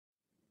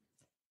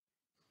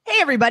Hey,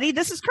 everybody,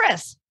 this is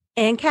Chris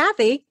and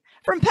Kathy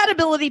from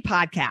PetAbility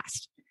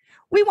Podcast.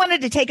 We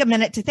wanted to take a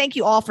minute to thank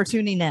you all for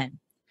tuning in.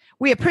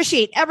 We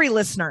appreciate every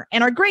listener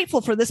and are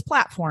grateful for this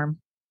platform.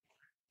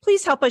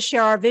 Please help us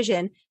share our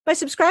vision by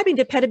subscribing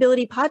to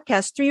PetAbility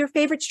Podcast through your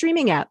favorite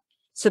streaming app.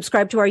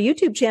 Subscribe to our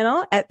YouTube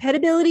channel at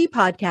PetAbility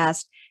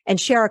Podcast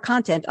and share our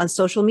content on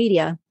social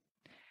media.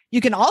 You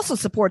can also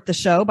support the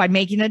show by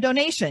making a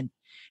donation.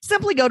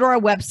 Simply go to our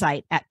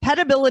website at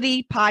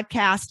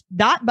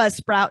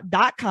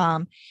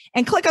petabilitypodcast.buzzsprout.com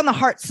and click on the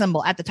heart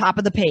symbol at the top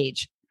of the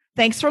page.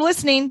 Thanks for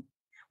listening.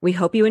 We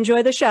hope you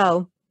enjoy the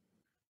show.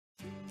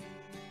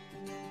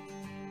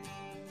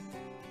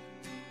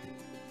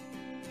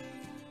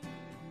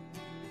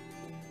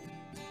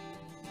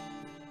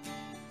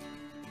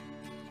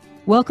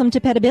 Welcome to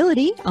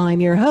PetAbility.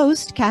 I'm your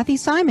host, Kathy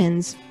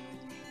Simons.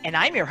 And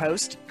I'm your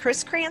host,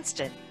 Chris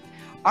Cranston.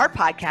 Our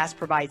podcast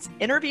provides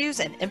interviews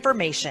and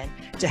information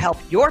to help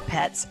your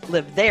pets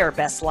live their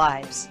best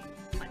lives.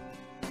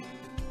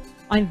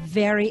 I'm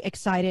very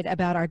excited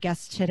about our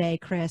guest today,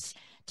 Chris.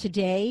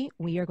 Today,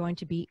 we are going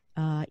to be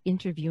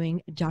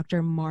interviewing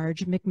Dr.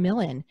 Marge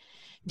McMillan.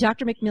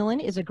 Dr.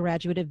 McMillan is a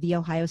graduate of The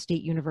Ohio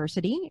State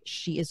University.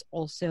 She is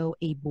also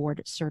a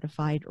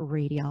board-certified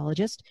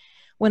radiologist.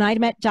 When I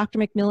met Dr.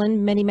 McMillan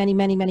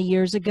many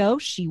years ago,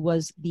 she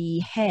was the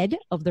head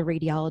of the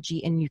radiology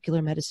and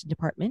nuclear medicine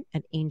department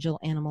at Angel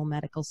Animal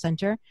Medical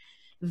Center.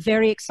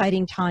 Very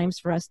exciting times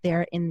for us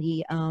there in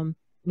the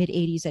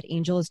mid-'80s at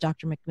Angel, as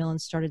Dr. McMillan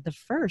started the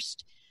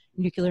first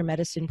nuclear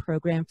medicine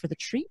program for the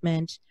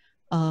treatment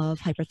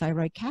of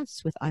hyperthyroid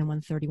cats with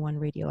I-131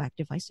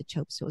 radioactive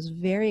isotopes. So it was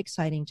very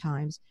exciting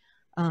times.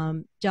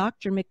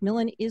 Dr.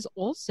 McMillan is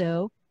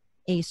also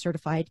a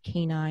certified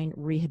canine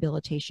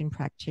rehabilitation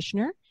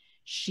practitioner.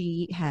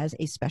 She has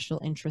a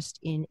special interest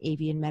in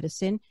avian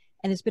medicine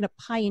and has been a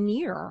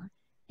pioneer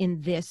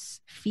in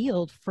this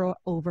field for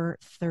over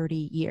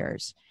 30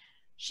 years.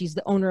 She's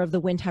the owner of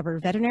the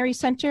Windhaber Veterinary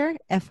Center,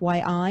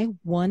 FYI,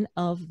 one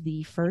of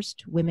the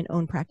first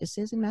women-owned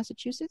practices in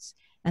Massachusetts,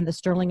 and the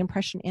Sterling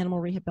Impression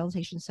Animal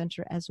Rehabilitation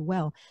Center as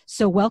well.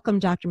 So welcome,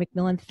 Dr.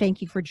 McMillan.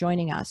 Thank you for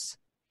joining us.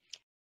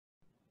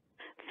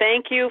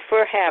 Thank you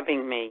for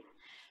having me.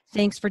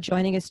 Thanks for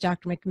joining us,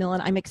 Dr.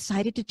 McMillan. I'm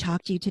excited to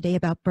talk to you today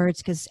about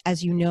birds because,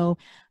 as you know,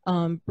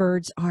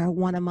 birds are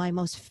one of my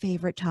most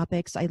favorite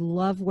topics. I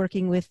love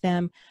working with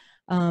them,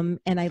 and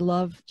I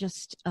love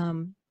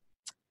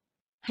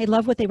I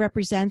love what they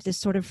represent, this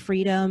sort of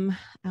freedom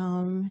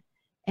and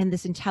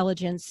this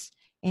intelligence.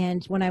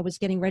 And when I was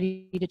getting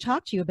ready to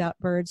talk to you about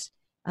birds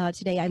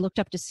today, I looked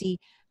up to see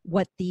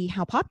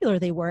how popular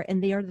they were,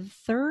 and they are the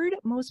third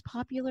most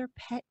popular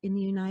pet in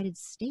the United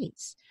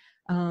States.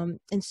 And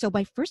so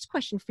my first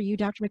question for you,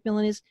 Dr.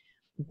 McMillan, is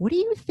what do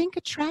you think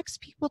attracts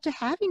people to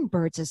having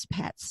birds as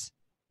pets?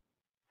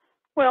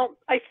 Well,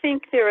 I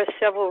think there are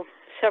several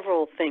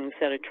things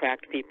that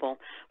attract people.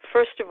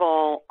 First of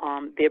all,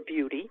 their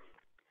beauty.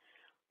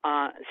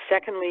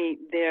 Secondly,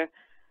 they're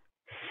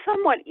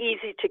somewhat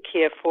easy to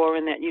care for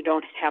in that you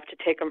don't have to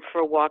take them for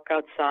a walk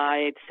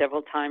outside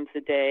several times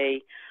a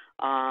day.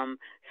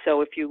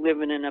 So if you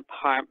live in an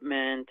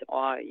apartment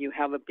or you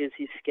have a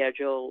busy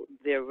schedule,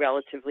 they're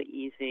relatively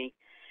easy.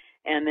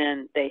 And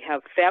then they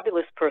have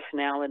fabulous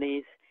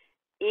personalities,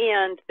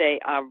 and they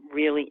are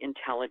really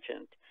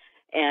intelligent.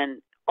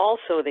 And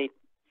also they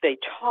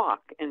talk,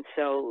 and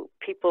so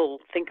people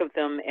think of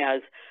them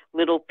as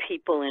little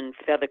people in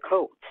feather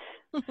coats.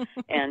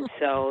 And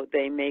so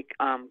they make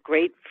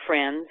great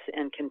friends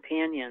and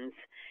companions,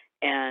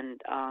 and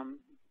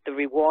the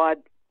reward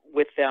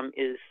with them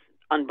is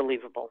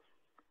unbelievable.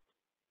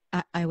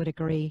 I would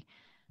agree.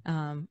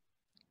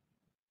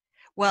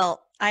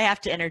 Well, I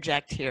have to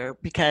interject here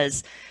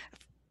because,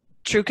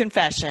 true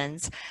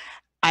confessions,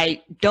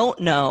 I don't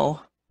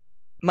know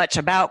much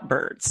about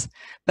birds,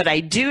 but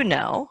I do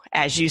know,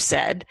 as you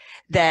said,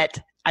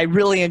 that I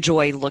really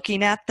enjoy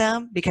looking at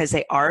them because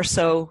they are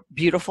so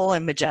beautiful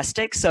and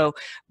majestic. So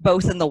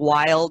both in the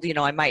wild, you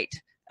know, I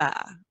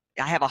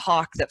have a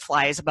hawk that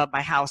flies above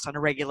my house on a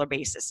regular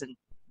basis, and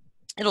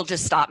it'll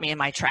just stop me in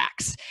my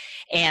tracks.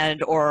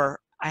 Or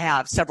I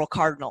have several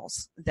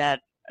cardinals that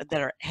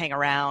hang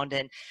around,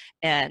 and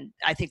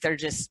I think they're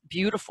just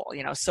beautiful,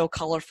 you know, so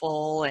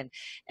colorful and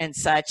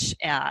such,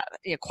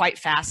 quite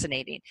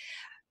fascinating.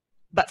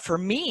 But for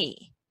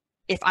me,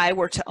 if I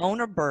were to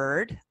own a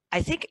bird,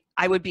 I think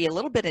I would be a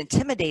little bit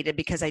intimidated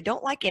because I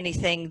don't like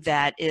anything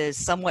that is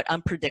somewhat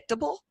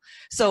unpredictable.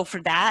 So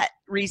for that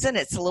reason,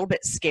 it's a little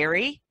bit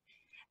scary,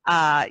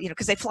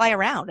 because they fly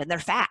around and they're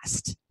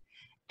fast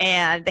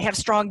and they have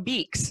strong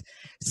beaks.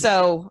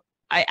 So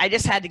I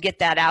just had to get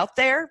that out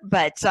there.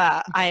 But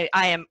I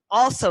am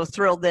also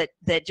thrilled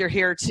that you're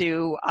here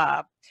to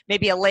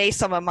maybe allay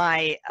some of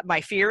my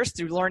fears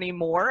through learning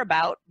more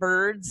about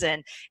birds.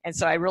 And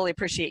so I really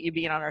appreciate you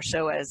being on our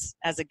show as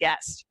a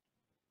guest.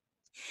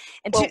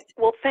 And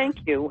well, thank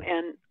you.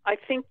 And I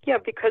think,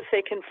 because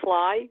they can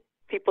fly,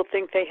 people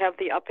think they have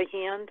the upper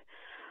hand.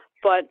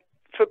 But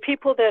for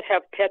people that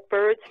have pet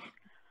birds,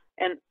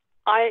 and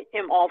I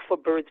am all for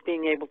birds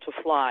being able to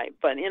fly,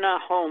 but in our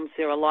homes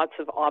there are lots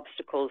of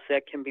obstacles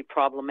that can be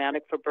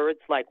problematic for birds,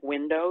 like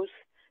windows,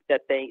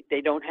 that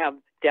they don't have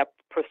depth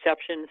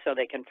perception, so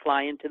they can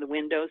fly into the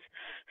windows.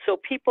 So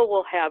people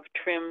will have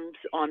trims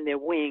on their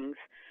wings,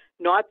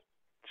 not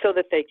so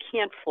that they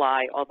can't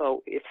fly,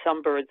 although if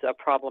some birds are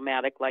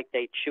problematic, like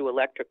they chew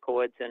electric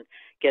cords and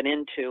get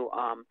into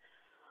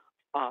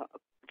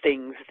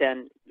things,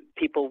 then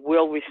people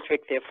will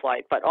restrict their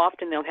flight. But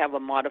often they'll have a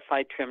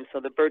modified trim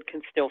so the bird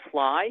can still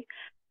fly,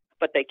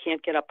 but they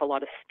can't get up a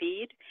lot of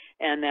speed,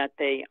 and that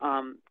they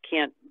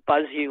can't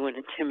buzz you and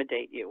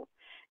intimidate you.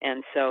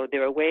 And so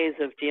there are ways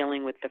of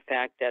dealing with the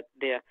fact that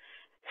they're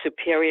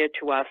superior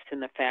to us in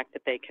the fact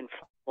that they can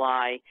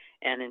fly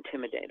and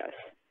intimidate us.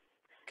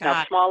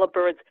 Now, smaller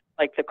birds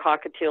like the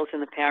cockatiels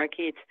and the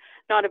parakeets,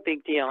 not a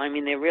big deal. I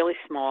mean, they're really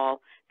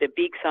small. Their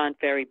beaks aren't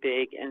very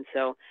big, and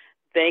so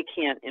they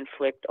can't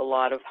inflict a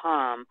lot of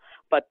harm.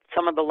 But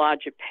some of the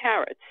larger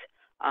parrots,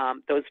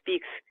 those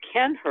beaks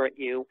can hurt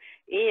you,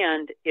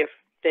 and if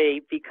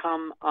they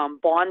become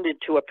bonded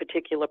to a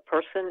particular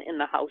person in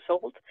the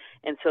household,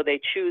 and so they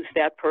choose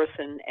that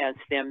person as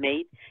their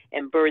mate,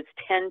 and birds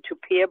tend to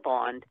pair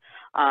bond.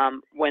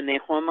 When their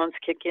hormones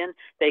kick in,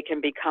 they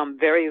can become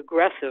very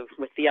aggressive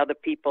with the other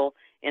people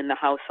in the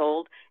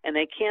household, and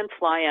they can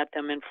fly at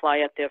them and fly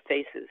at their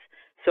faces.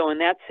 So in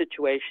that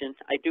situation,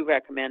 I do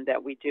recommend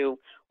that we do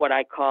what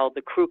I call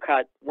the crew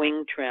cut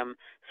wing trim,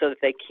 so that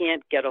they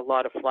can't get a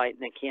lot of flight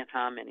and they can't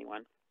harm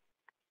anyone.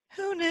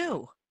 Who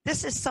knew?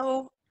 This is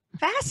so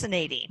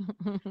fascinating.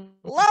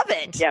 Love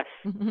it. Yes.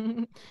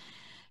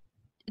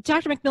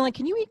 Dr. McMillan,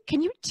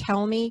 can you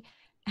tell me,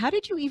 how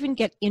did you even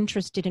get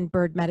interested in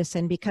bird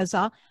medicine? Because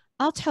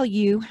I'll tell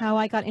you how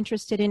I got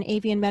interested in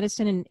avian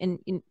medicine,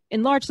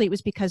 and largely it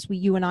was because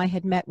you and I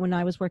had met when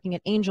I was working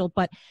at Angel.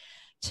 But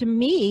to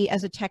me,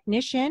 as a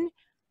technician,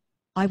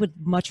 I would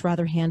much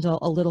rather handle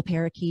a little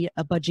parakeet,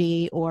 a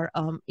budgie, or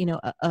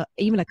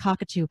even a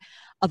cockatoo,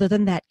 other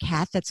than that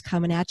cat that's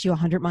coming at you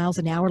 100 miles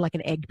an hour like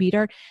an egg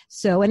beater.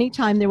 So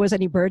anytime there was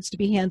any birds to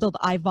be handled,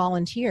 I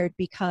volunteered,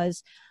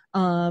 because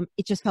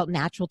it just felt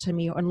natural to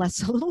me, or a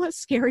little less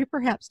scary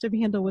perhaps to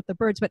handle with the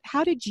birds. But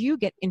how did you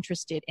get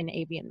interested in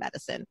avian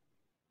medicine?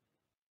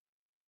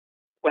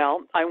 Well,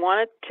 I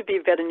wanted to be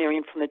a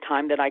veterinarian from the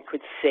time that I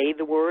could say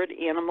the word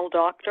animal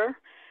doctor.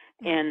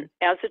 And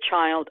as a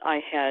child, I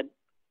had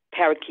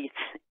parakeets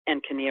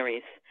and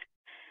canaries,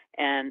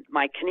 and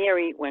my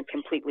canary went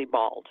completely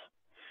bald.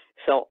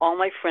 So all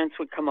my friends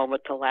would come over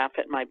to laugh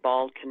at my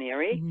bald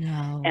canary.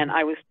 No. And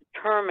I was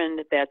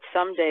determined that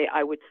someday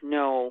I would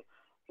know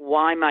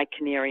why my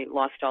canary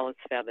lost all its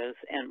feathers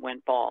and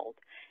went bald.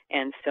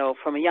 And so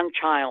from a young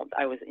child,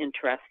 I was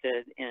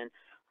interested in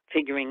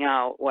figuring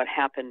out what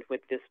happened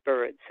with this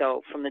bird.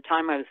 So from the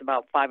time I was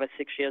about 5 or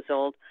 6 years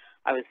old,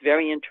 I was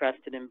very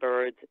interested in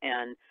birds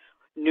and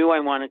knew I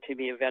wanted to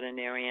be a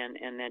veterinarian,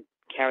 and then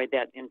carried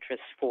that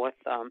interest forth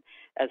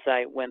as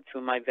I went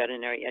through my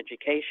veterinary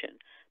education.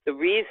 The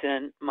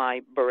reason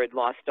my bird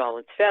lost all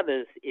its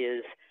feathers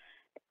is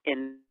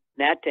in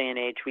that day and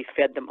age, we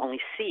fed them only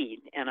seed,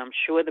 and I'm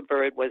sure the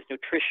bird was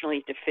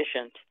nutritionally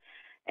deficient,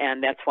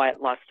 and that's why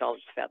it lost all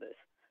its feathers.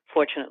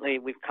 Fortunately,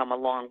 we've come a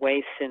long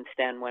way since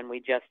then, when we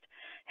just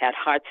had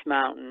Hart's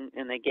Mountain,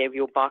 and they gave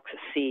you a box of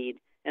seed,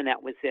 and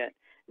that was it.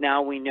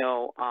 Now we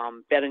know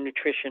better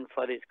nutrition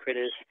for these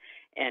critters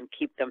and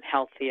keep them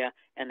healthier,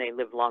 and they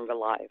live longer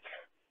lives.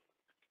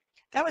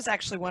 That was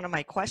actually one of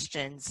my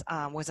questions,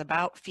 was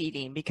about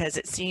feeding, because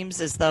it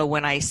seems as though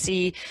when I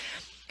see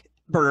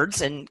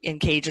birds in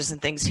cages and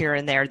things here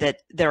and there, that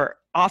there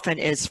often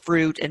is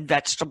fruit and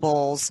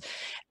vegetables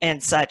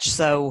and such.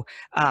 So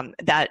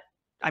that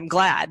I'm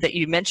glad that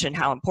you mentioned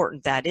how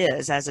important that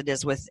is, as it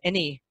is with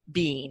any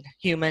being,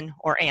 human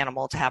or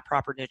animal, to have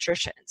proper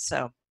nutrition.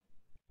 So,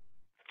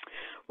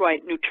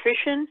 right,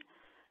 nutrition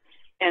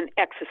and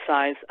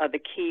exercise are the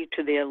key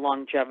to their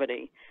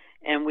longevity.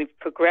 And we've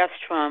progressed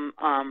from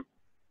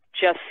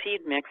just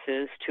seed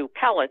mixes to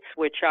pellets,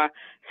 which are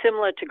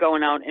similar to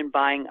going out and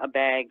buying a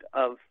bag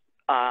of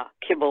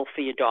kibble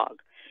for your dog.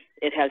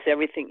 It has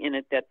everything in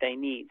it that they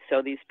need.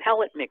 So these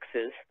pellet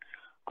mixes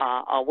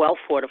are well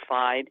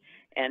fortified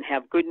and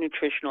have good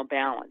nutritional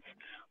balance.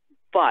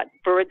 But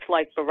birds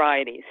like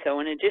variety. So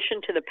in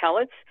addition to the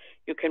pellets,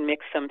 you can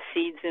mix some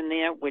seeds in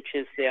there, which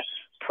is their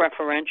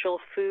preferential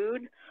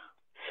food.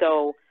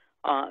 So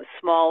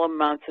small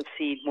amounts of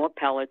seed, more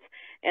pellets,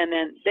 and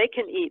then they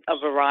can eat a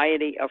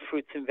variety of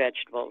fruits and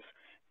vegetables.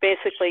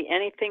 Basically,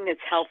 anything that's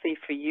healthy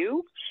for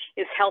you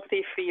is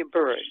healthy for your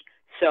bird.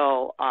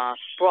 So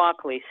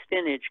broccoli,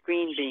 spinach,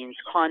 green beans,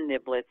 corn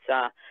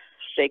niblets,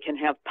 they can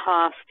have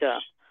pasta.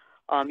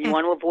 You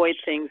want to avoid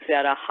things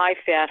that are high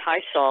fat,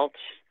 high salt,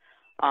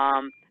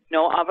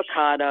 no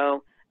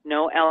avocado,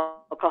 no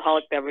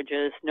alcoholic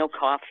beverages, no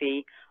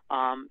coffee,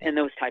 and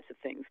those types of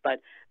things. But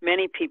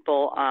many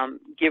people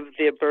give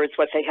their birds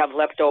what they have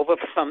left over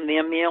from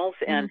their meals,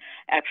 and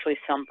actually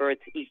some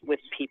birds eat with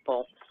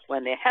people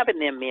when they're having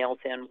their meals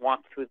and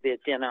walk through their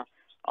dinner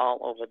all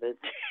over the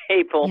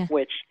table,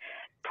 which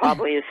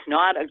probably is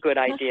not a good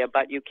idea,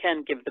 but you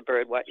can give the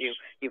bird what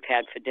you've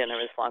had for dinner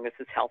as long as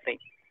it's healthy.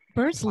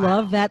 Birds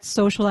love that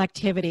social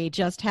activity,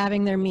 just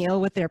having their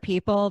meal with their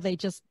people.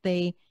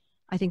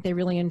 I think they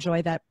really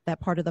enjoy that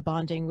part of the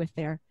bonding with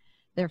their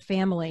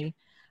family.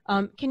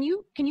 Can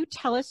you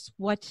tell us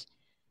what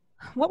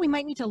we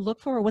might need to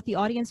look for, or what the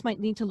audience might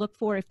need to look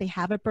for if they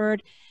have a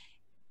bird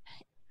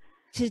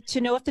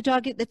to know if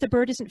the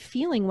bird isn't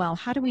feeling well?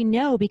 How do we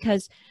know?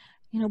 Because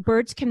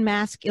birds can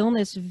mask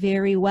illness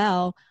very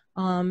well.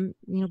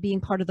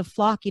 Being part of the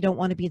flock, you don't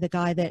want to be the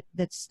guy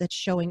that's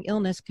showing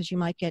illness, because you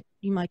might get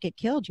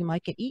killed, you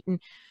might get eaten.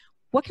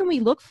 What can we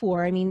look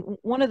for? I mean,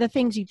 one of the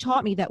things you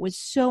taught me that was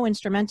so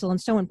instrumental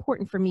and so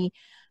important for me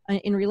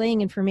in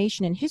relaying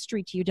information and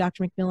history to you,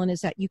 Dr. McMillan,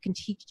 is that you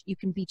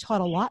can be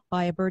taught a lot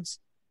by a bird's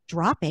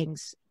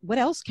droppings. What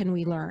else can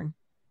we learn?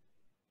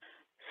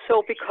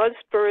 So because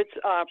birds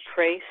are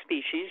prey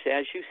species,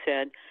 as you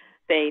said,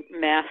 they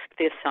mask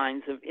their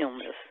signs of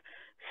illness.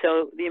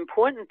 So the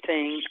important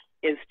thing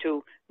is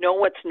to know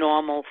what's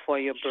normal for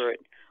your bird.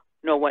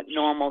 Know what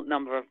normal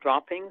number of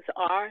droppings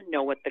are,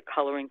 know what the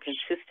color and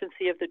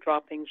consistency of the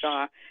droppings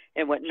are,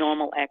 and what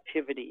normal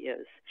activity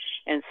is.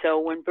 And so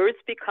when birds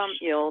become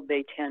ill,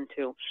 they tend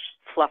to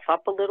fluff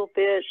up a little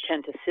bit,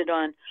 tend to sit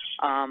on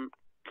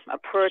a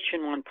perch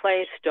in one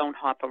place, don't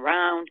hop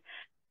around.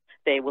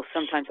 They will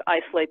sometimes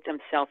isolate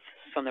themselves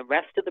from the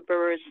rest of the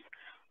birds,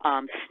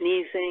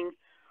 sneezing,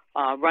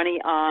 runny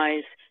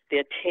eyes.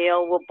 Their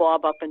tail will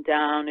bob up and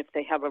down if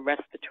they have a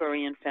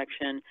respiratory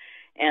infection.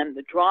 And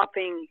the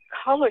dropping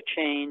color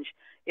change,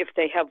 if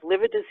they have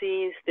liver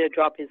disease, their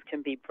droppings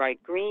can be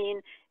bright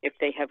green. If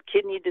they have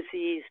kidney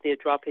disease, their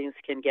droppings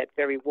can get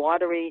very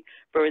watery.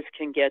 Birds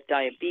can get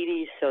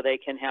diabetes, so they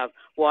can have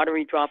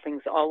watery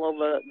droppings all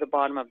over the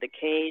bottom of the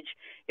cage.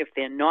 If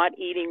they're not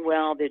eating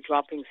well, their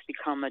droppings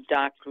become a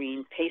dark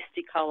green,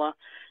 pasty color.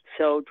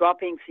 So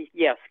droppings,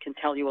 yes, can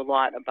tell you a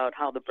lot about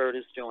how the bird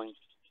is doing.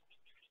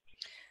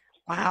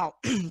 Wow.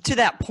 To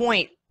that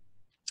point,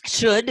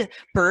 should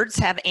birds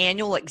have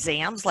annual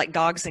exams like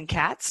dogs and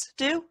cats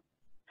do?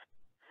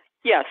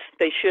 Yes,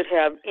 they should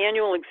have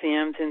annual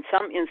exams. In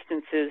some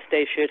instances,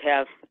 they should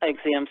have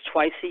exams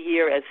twice a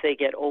year as they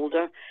get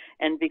older.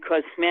 And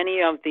because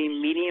many of the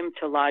medium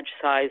to large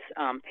size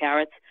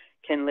parrots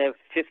can live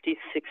 50,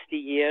 60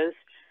 years,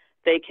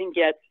 they can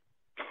get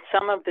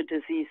some of the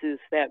diseases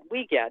that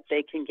we get.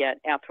 They can get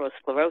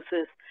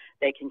atherosclerosis,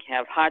 they can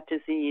have heart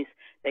disease,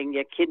 they can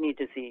get kidney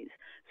disease.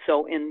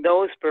 So in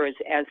those birds,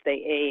 as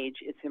they age,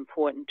 it's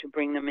important to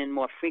bring them in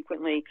more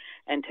frequently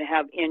and to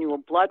have annual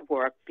blood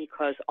work,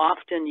 because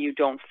often you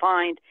don't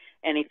find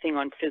anything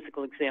on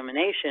physical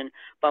examination,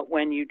 but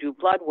when you do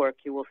blood work,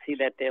 you will see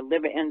that their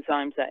liver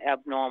enzymes are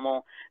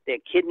abnormal, their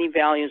kidney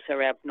values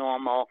are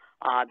abnormal,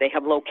 they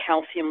have low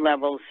calcium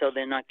levels, so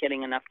they're not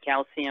getting enough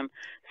calcium.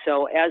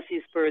 So as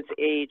these birds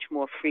age,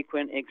 more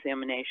frequent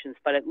examinations,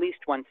 but at least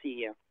once a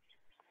year.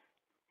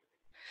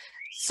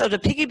 So to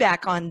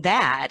piggyback on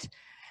that,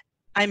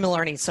 I'm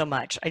learning so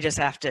much. I just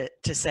have to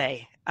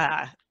say.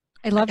 I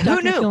love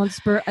Dr. McMillan's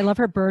bird. I love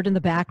her bird in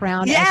the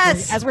background.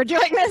 Yes, as we're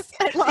doing this.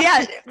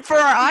 Yeah, for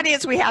our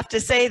audience, we have to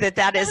say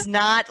that is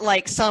not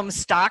like some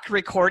stock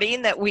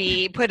recording that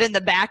we put in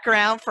the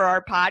background for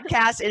our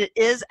podcast. It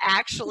is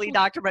actually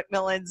Dr.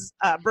 McMillan's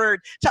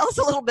bird. Tell us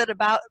a little bit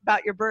about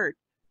your bird.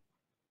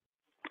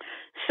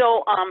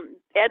 So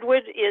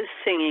Edward is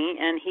singing,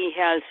 and he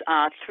has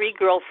 3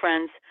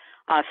 girlfriends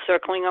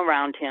circling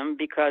around him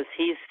because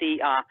he's the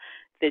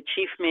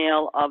chief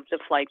male of the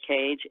flight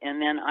cage.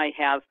 And then I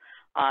have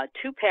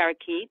 2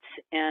 parakeets,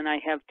 and I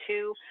have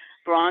 2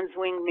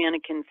 bronze-winged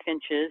mannequin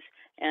finches,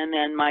 and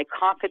then my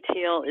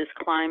cockatiel is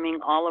climbing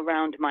all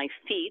around my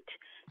feet,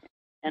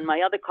 and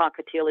my other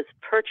cockatiel is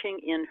perching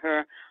in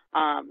her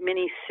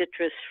mini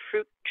citrus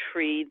fruit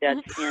tree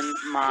that's in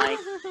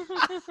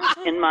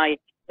my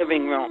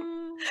living room.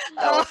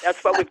 So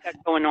that's what we've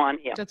got going on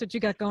here. That's what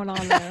you got going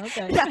on there.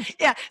 Okay.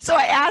 Yeah. So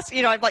I asked,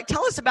 I'm like,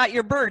 tell us about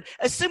your bird,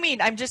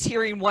 assuming I'm just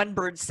hearing one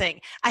bird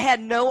sing. I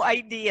had no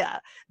idea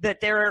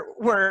that there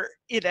were,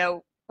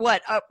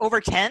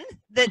 over 10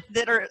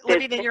 that are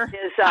living in your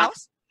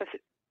house?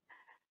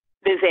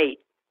 There's 8.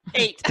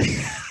 8.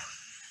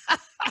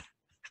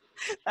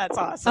 That's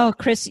awesome. Oh,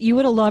 Chris, you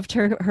would have loved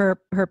her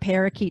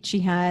parakeet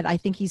she had. I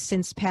think he's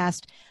since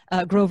passed,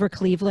 Grover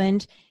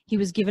Cleveland. He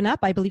was given up,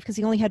 I believe, because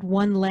he only had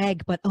one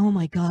leg, but oh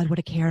my God, what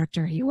a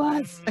character he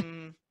was.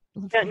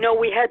 Yeah, no,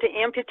 we had to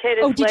amputate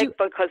his leg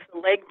because the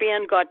leg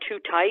band got too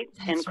tight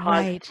and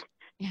caused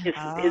his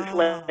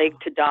leg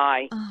to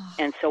die. Oh.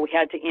 And so we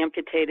had to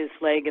amputate his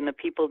leg, and the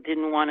people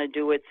didn't want to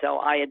do it, so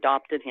I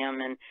adopted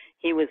him, and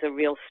he was a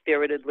real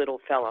spirited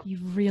little fella. He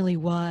really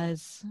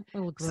was.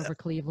 Little Grover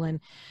Cleveland.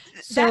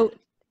 So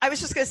I was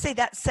just going to say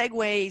that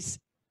segues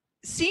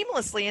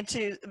seamlessly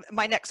into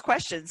my next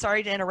question.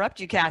 Sorry to interrupt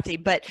you, Cathy,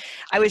 but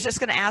I was just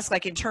going to ask,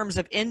 like, in terms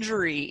of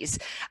injuries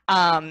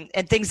and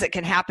things that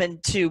can happen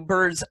to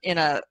birds in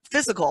a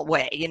physical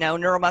way,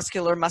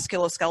 neuromuscular,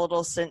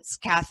 musculoskeletal, since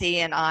Cathy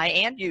and I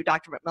and you,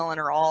 Dr. McMillan,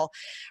 are all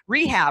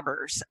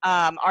rehabbers.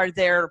 Are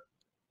there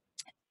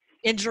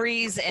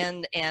injuries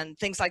and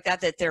things like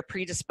that they're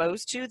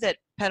predisposed to that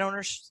bird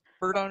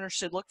owners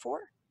should look for?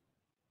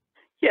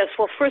 Yes,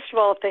 well, first of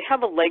all, if they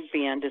have a leg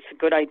band, it's a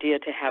good idea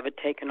to have it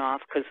taken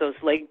off, because those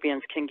leg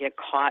bands can get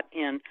caught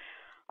in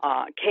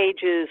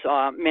cages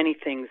or many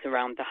things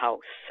around the house.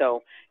 So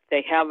if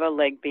they have a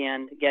leg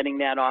band, getting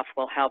that off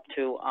will help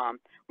to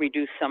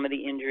reduce some of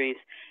the injuries.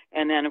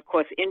 And then, of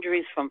course,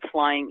 injuries from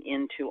flying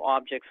into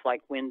objects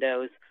like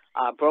windows,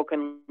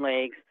 broken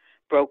legs,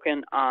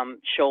 broken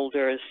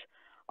shoulders,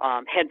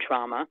 head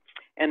trauma.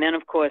 And then,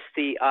 of course,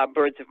 the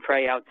birds of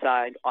prey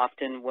outside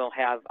often will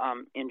have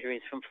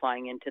injuries from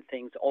flying into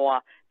things,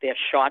 or they're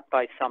shot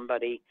by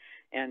somebody.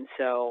 And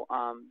so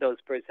those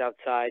birds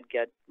outside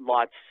get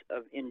lots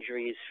of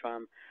injuries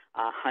from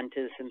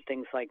hunters and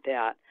things like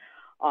that.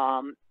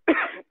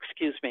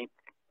 Excuse me.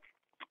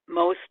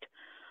 Most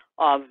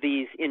of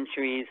these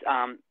injuries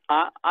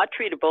are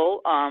treatable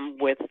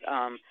with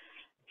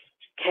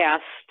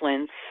cast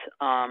splints.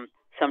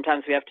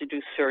 Sometimes we have to do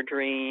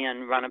surgery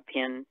and run a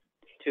pin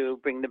to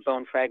bring the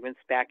bone fragments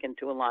back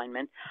into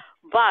alignment.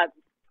 But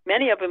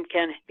many of them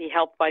can be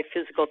helped by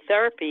physical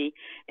therapy.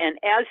 And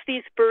as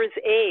these birds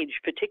age,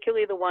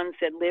 particularly the ones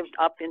that lived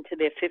up into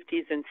their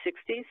 50s and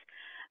 60s,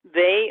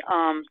 they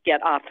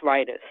get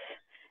arthritis.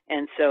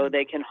 And so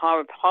they can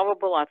have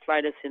horrible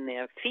arthritis in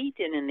their feet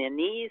and in their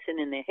knees and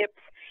in their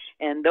hips.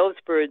 And those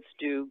birds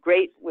do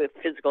great with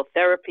physical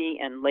therapy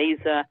and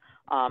laser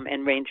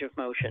and range of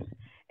motion.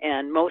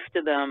 And most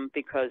of them,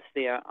 because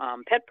they're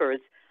pet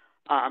birds,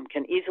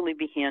 can easily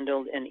be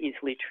handled and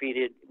easily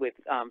treated with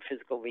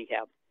physical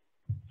rehab.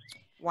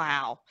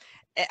 Wow.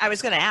 I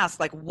was going to ask,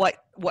 like, what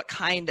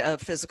kind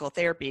of physical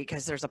therapy,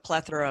 because there's a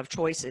plethora of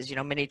choices, you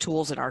know, many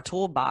tools in our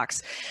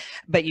toolbox,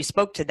 but you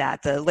spoke to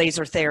that, the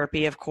laser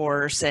therapy, of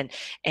course,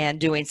 and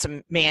doing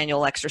some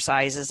manual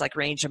exercises like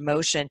range of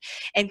motion.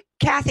 And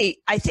Cathy,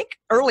 I think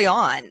early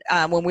on,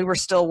 when we were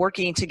still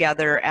working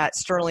together at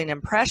Sterling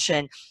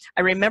Impression,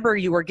 I remember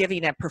you were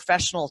giving a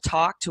professional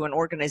talk to an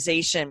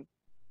organization,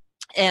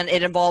 and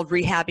it involved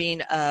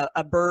rehabbing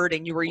a bird,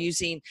 and you were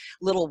using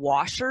little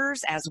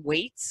washers as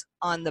weights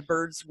on the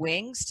bird's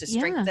wings to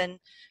strengthen,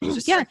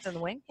 strengthen the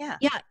wing. Yeah.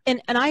 Yeah.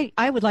 And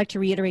I would like to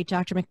reiterate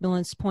Dr.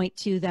 McMillan's point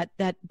too,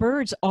 that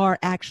birds are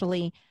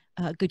actually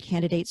good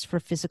candidates for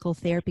physical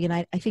therapy. And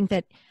I think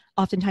that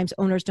oftentimes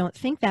owners don't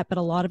think that, but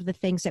a lot of the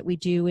things that we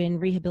do in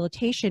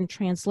rehabilitation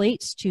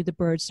translates to the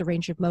birds, the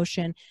range of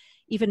motion,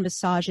 even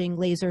massaging,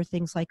 laser,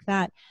 things like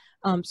that.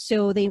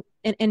 So they,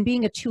 and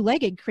being a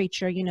two-legged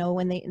creature, you know,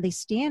 when they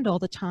stand all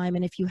the time,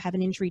 and if you have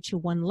an injury to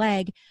one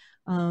leg,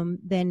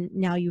 then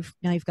now you've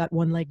got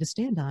one leg to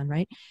stand on,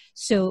 right?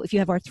 So if you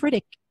have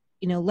arthritic,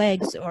 you know,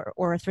 legs or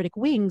arthritic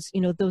wings,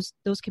 you know, those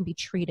can be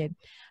treated.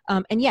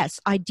 And yes,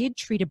 I did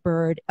treat a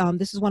bird.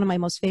 This is one of my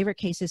most favorite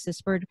cases.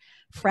 This bird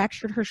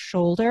fractured her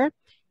shoulder,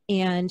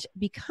 and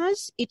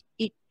because it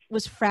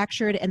was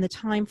fractured and the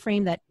time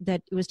frame that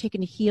it was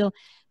taken to heal,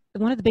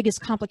 one of the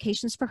biggest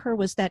complications for her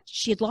was that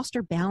she had lost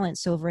her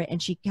balance over it,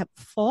 and she kept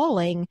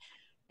falling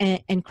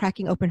and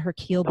cracking open her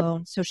keel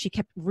bone. So she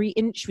kept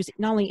she was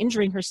not only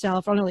injuring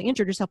herself, not only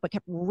injured herself, but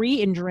kept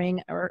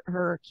re-injuring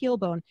her keel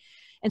bone.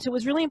 And so it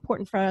was really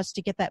important for us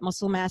to get that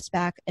muscle mass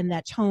back, and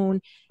that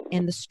tone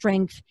and the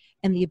strength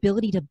and the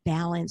ability to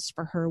balance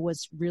for her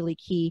was really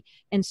key.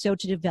 And so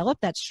to develop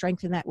that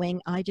strength in that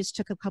wing, I just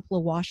took a couple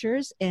of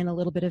washers and a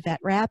little bit of vet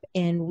wrap,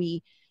 and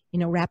we, you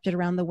know, wrapped it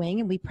around the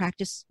wing, and we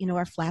practiced, you know,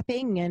 our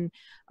flapping and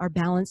our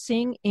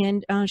balancing,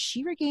 and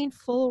she regained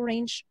full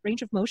range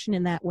of motion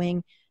in that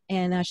wing.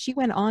 And she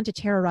went on to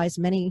terrorize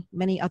many,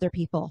 many other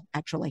people,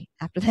 actually,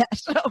 after that.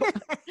 So.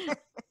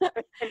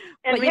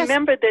 and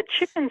remember that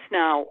chickens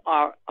now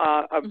are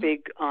a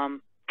big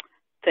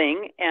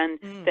thing, and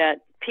that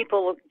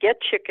people get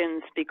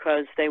chickens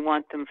because they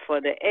want them for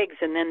their eggs,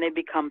 and then they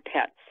become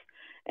pets.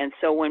 And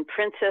so when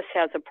Princess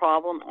has a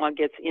problem or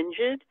gets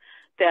injured,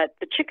 that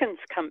the chickens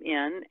come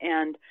in,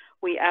 and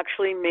we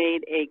actually made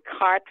a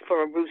cart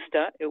for a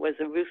rooster. It was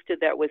a rooster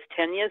that was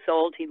 10 years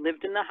old. He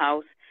lived in the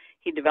house.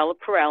 He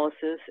developed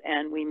paralysis,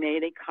 and we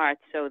made a cart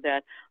so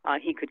that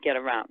he could get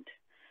around.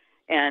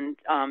 And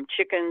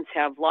chickens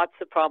have lots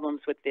of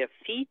problems with their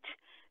feet.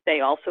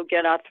 They also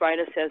get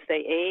arthritis as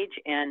they age.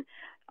 And,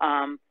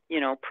 you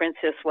know,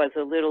 Princess was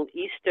a little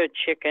Easter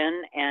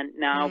chicken, and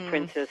now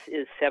Princess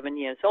is 7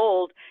 years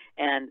old,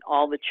 and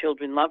all the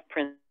children love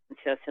Princess,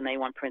 and they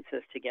want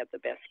Princess to get the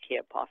best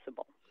care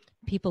possible.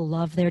 People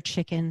love their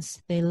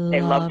chickens. They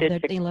love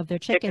their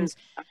chickens.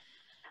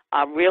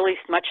 Are really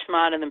much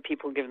smarter than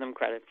people give them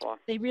credit for.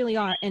 They really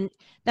are. And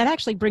that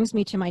actually brings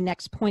me to my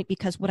next point,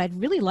 because what I'd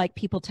really like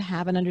people to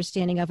have an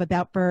understanding of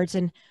about birds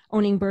and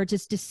owning birds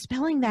is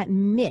dispelling that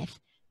myth,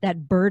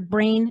 that bird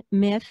brain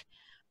myth.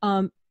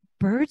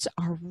 Birds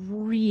are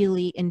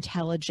really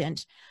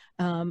intelligent,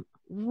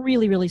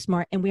 really, really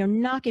smart, and we are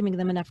not giving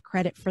them enough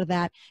credit for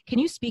that. Can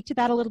you speak to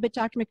that a little bit,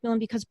 Dr. McMillan?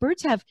 Because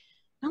birds have,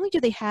 not only do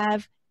they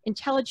have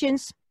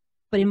intelligence,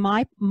 but in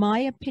my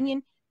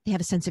opinion, they have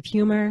a sense of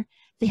humor.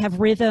 They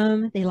have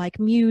rhythm, they like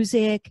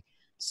music,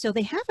 so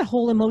they have a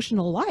whole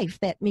emotional life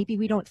that maybe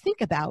we don't think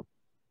about.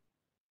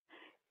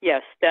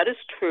 Yes, that is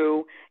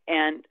true.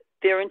 And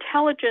their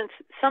intelligence,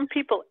 some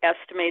people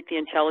estimate the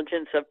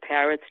intelligence of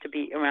parrots to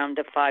be around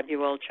a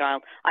 5-year-old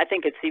child. I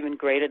think it's even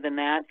greater than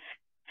that.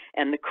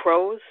 And the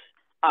crows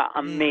are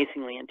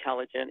amazingly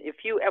intelligent.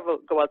 If you ever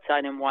go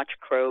outside and watch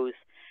crows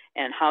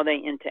and how they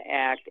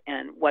interact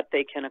and what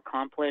they can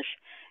accomplish,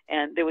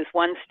 and there was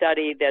one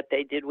study that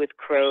they did with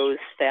crows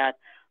that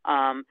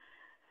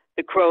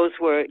the crows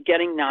were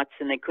getting nuts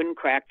and they couldn't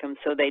crack them,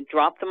 so they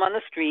dropped them on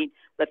the street,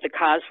 let the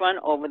cars run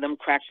over them,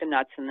 crack the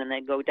nuts, and then they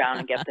go down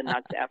and get the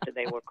nuts after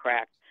they were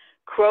cracked.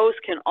 Crows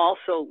can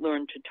also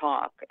learn to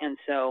talk, and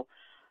so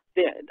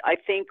I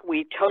think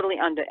we totally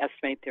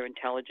underestimate their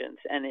intelligence.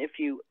 And if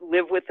you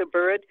live with a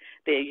bird,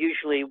 they're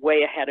usually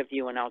way ahead of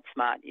you and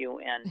outsmart you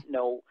and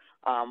know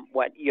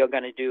what you're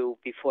going to do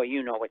before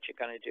you know what you're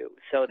going to do.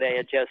 So they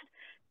are just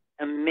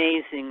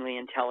amazingly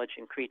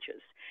intelligent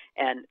creatures.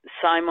 And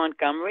Cy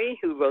Montgomery,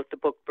 who wrote the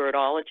book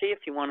Birdology, if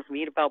you want to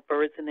read about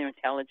birds and their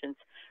intelligence,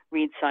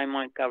 read Cy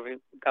Montgomery's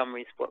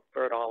book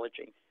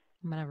Birdology.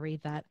 I'm going to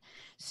read that.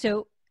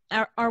 So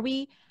how are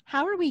we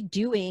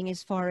doing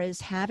as far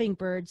as having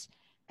birds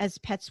as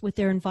pets with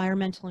their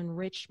environmental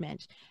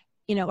enrichment?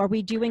 You know, are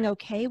we doing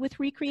okay with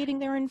recreating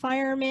their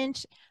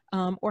environment?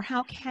 Or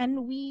how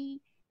can we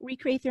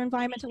recreate their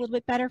environment a little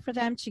bit better for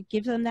them to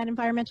give them that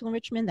environmental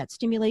enrichment, that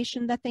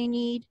stimulation that they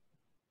need?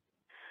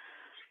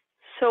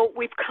 So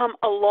we've come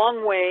a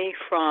long way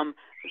from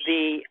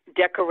the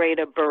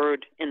decorator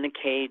bird in the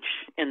cage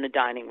in the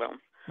dining room.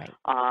 Right.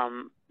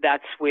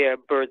 That's where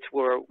birds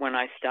were when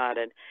I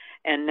started.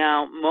 And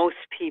now most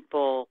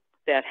people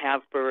that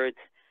have birds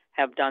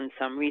have done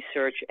some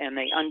research and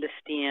they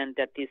understand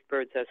that these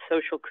birds are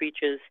social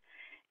creatures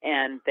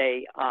and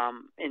they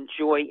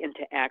enjoy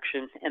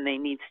interaction and they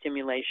need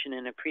stimulation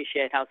and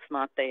appreciate how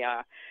smart they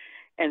are.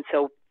 And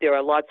so there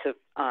are lots of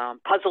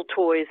puzzle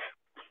toys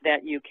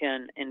that you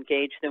can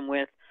engage them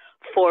with,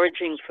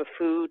 foraging for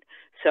food,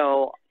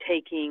 so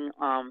taking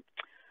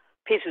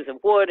pieces of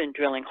wood and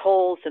drilling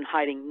holes and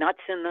hiding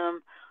nuts in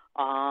them,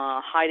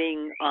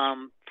 hiding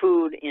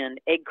food in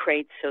egg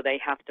crates so they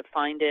have to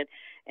find it.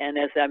 And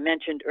as I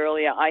mentioned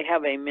earlier, I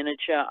have a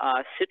miniature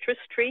citrus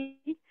tree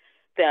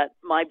that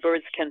my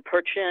birds can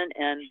perch in,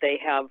 and they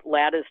have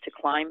ladders to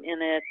climb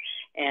in it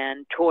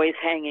and toys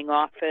hanging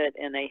off it,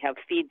 and they have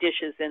feed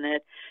dishes in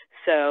it.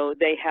 So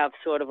they have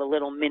sort of a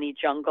little mini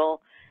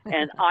jungle.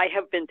 And I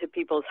have been to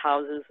people's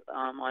houses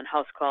on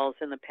house calls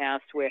in the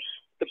past where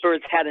the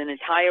birds had an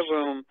entire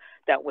room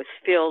that was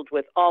filled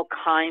with all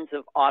kinds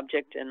of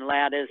objects and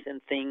ladders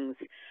and things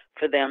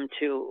for them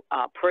to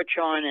perch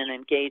on and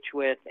engage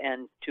with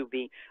and to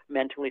be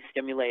mentally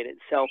stimulated.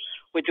 So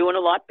we're doing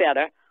a lot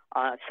better.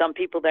 Some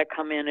people that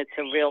come in, it's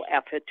a real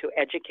effort to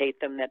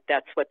educate them that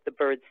that's what the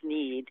birds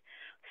need.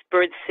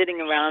 Birds sitting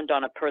around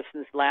on a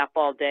person's lap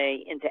all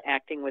day,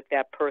 interacting with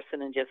that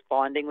person and just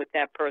bonding with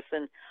that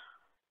person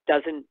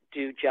doesn't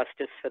do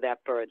justice for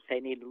that bird. They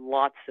need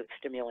lots of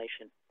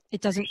stimulation. It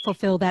doesn't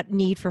fulfill that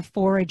need for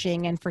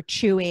foraging and for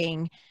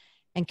chewing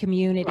and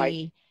community,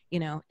 right. You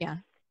know, yeah.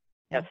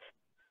 Yes.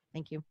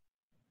 Thank you.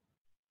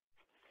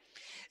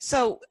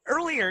 So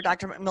earlier,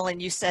 Dr.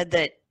 McMillan, you said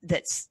that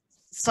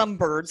some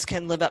birds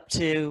can live up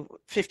to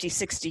 50,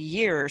 60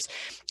 years.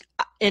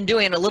 In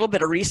doing a little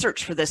bit of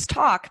research for this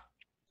talk,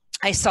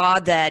 I saw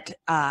that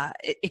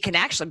it can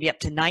actually be up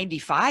to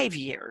 95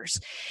 years.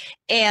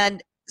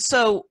 And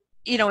so,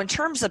 you know, in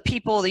terms of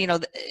people, you know,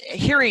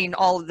 hearing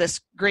all of this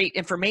great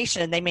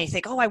information, they may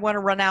think, oh, I want to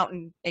run out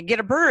and get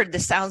a bird.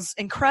 This sounds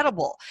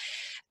incredible.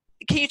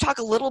 Can you talk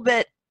a little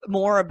bit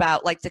more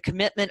about like the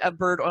commitment of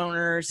bird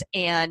owners?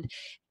 And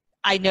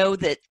I know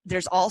that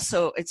there's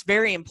also, it's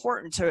very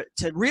important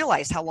to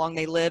realize how long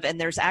they live.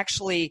 And there's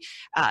actually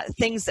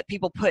things that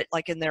people put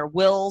like in their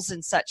wills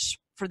and such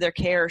for their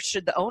care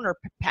should the owner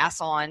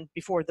pass on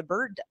before the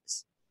bird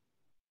does.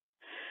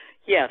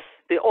 Yes.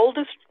 The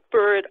oldest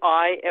bird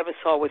I ever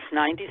saw was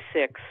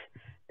 96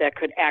 that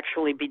could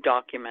actually be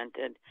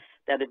documented,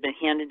 that had been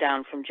handed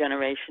down from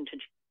generation to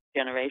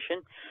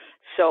generation.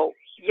 So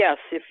yes,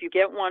 if you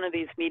get one of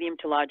these medium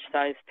to large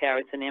size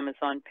parrots, an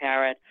Amazon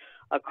parrot,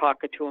 a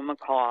cockatoo, a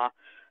macaw,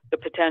 the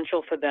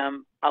potential for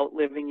them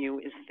outliving you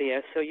is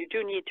there. So you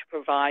do need to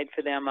provide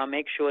for them or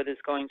make sure there's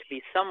going to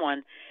be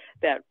someone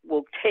that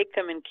will take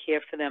them and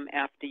care for them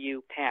after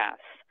you pass.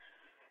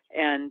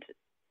 And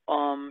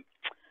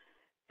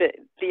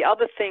the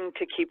other thing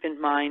to keep in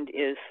mind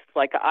is,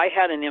 like, I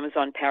had an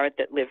Amazon parrot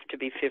that lived to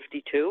be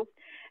 52,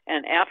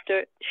 and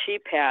after she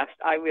passed,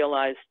 I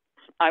realized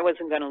I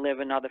wasn't going to live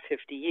another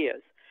 50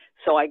 years.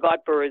 So I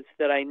got birds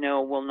that I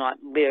know will not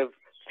live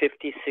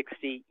 50,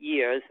 60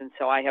 years, and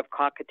so I have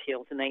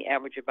cockatiels, and they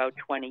average about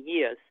 20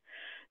 years.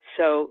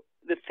 So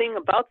the thing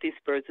about these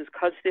birds is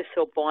because they're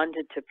so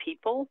bonded to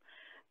people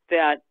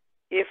that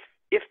if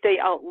they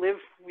outlive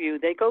you,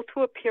 they go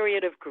through a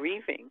period of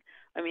grieving.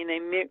 I mean, they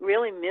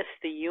really miss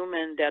the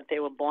human that they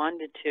were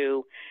bonded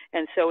to,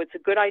 and so it's a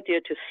good idea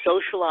to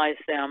socialize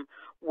them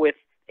with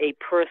a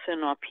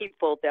person or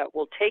people that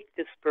will take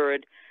this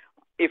bird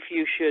if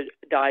you should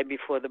die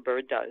before the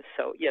bird does.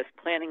 So yes,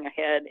 planning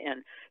ahead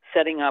and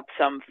setting up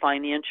some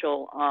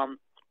financial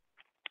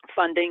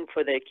funding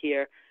for their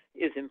care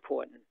is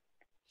important.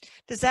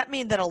 Does that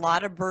mean that a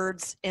lot of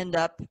birds end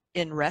up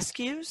in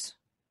rescues?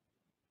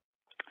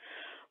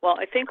 Well,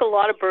 I think a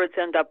lot of birds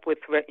end up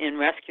in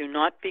rescue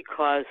not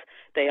because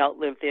they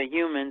outlive their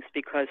humans,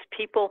 because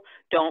people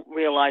don't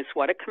realize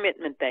what a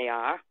commitment they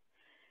are,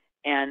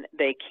 and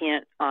they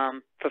can't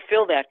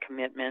fulfill that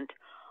commitment,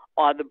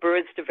 or the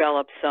birds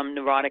develop some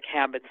neurotic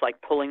habits like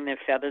pulling their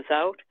feathers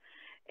out,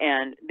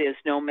 and there's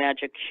no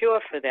magic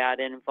cure for that.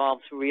 It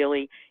involves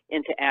really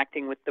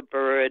interacting with the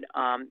bird,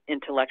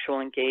 intellectual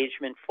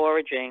engagement,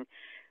 foraging.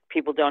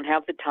 People don't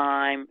have the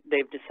time.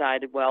 They've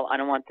decided, well, I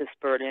don't want this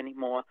bird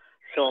anymore.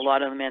 So a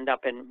lot of them end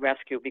up in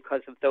rescue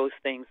because of those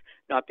things,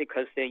 not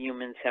because their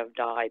humans have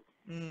died.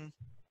 Mm.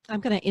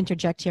 I'm going to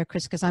interject here,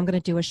 Chris, because I'm going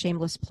to do a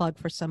shameless plug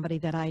for somebody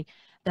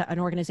an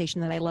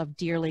organization that I love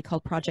dearly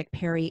called Project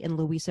Perry in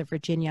Louisa,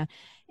 Virginia.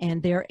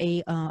 And they're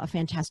a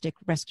fantastic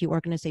rescue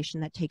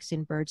organization that takes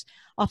in birds,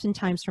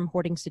 oftentimes from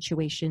hoarding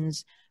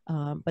situations,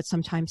 but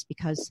sometimes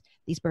because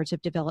these birds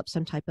have developed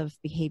some type of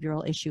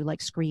behavioral issue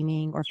like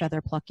screaming or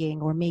feather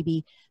plucking, or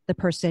maybe the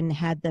person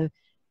had the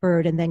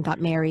bird and then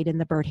got married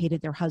and the bird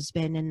hated their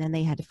husband and then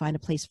they had to find a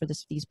place for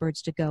these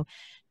birds to go.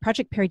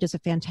 Project Perry does a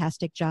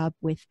fantastic job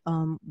with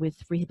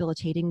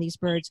rehabilitating these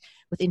birds,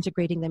 with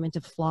integrating them into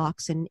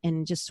flocks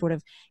and just sort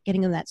of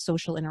getting them that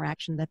social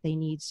interaction that they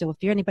need. So if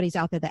anybody's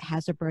out there that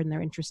has a bird and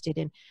they're interested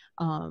in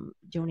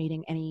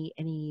donating any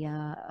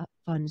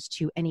funds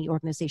to any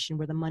organization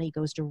where the money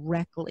goes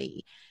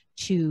directly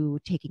to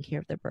taking care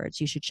of their birds,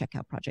 you should check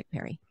out Project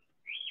Perry.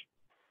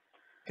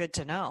 Good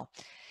to know.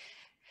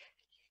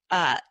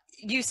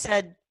 You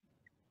said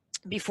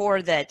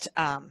before that,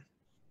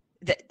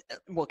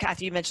 well,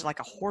 Cathy, you mentioned like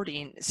a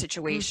hoarding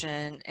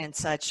situation and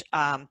such.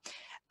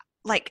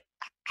 Like,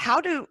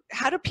 how do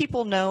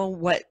people know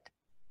what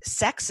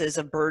sexes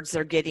of birds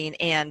they're getting,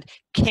 and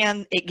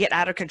can it get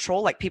out of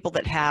control? Like people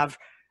that have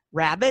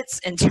rabbits,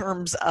 in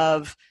terms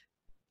of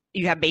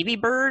you have baby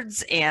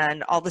birds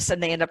and all of a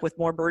sudden they end up with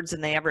more birds than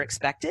they ever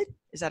expected.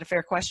 Is that a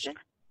fair question?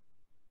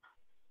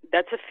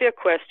 That's a fair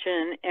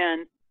question,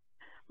 and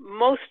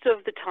most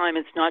of the time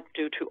it's not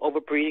due to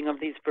overbreeding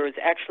of these birds.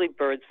 Actually,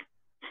 birds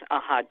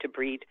are hard to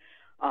breed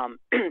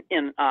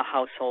in our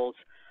households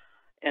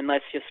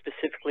unless you're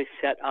specifically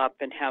set up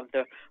and have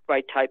the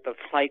right type of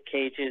flight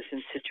cages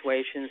and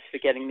situations for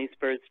getting these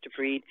birds to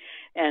breed.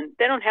 And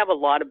they don't have a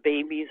lot of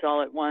babies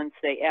all at once.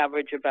 They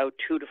average about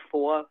 2 to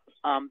 4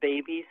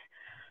 babies.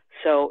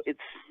 So it's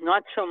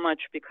not so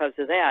much because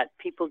of that.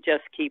 People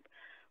just keep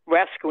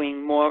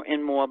rescuing more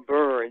and more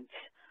birds,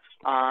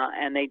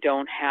 and they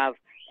don't have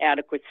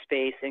adequate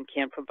space and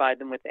can't provide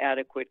them with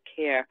adequate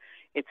care.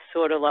 It's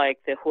sort of like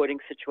the hoarding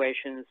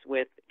situations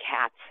with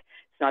cats.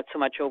 It's not so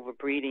much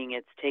overbreeding,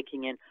 it's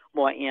taking in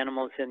more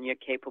animals than you're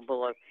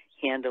capable of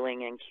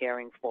handling and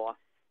caring for.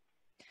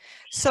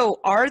 So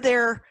are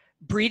there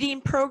breeding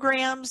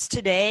programs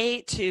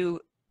today to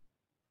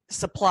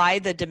supply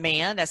the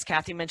demand? As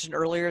Cathy mentioned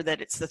earlier,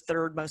 that it's the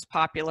 3rd most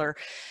popular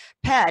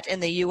pet in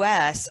the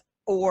U.S.,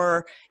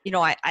 or, you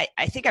know, I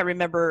think I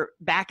remember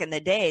back in the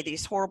day,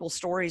 these horrible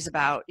stories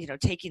about, you know,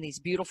 taking these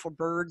beautiful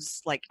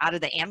birds like out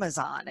of the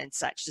Amazon and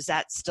such. Does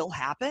that still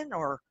happen,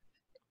 or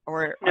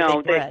are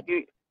no, they bred?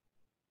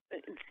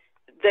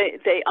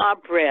 They are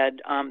bred.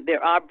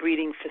 There are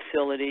breeding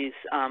facilities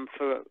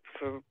for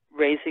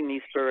raising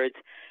these birds.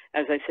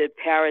 As I said,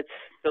 parrots,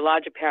 the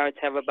larger parrots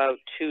have about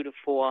 2 to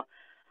 4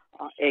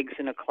 eggs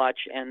in a clutch,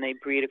 and they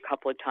breed a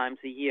couple of times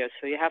a year.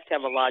 So you have to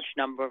have a large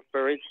number of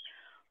birds,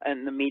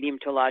 and the medium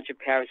to larger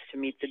parrots to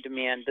meet the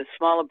demand. The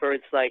smaller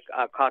birds like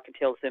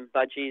cockatiels and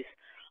budgies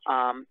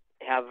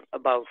have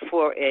about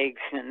 4 eggs,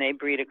 and they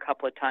breed a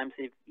couple of times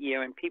a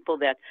year. And people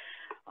that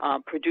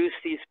produce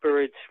these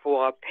birds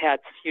for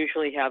pets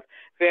usually have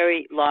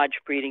very large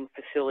breeding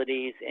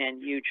facilities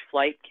and huge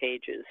flight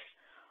cages.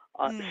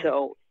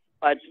 So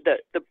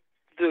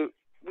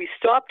we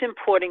stopped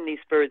importing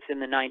these birds in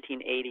the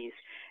 1980s,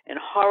 and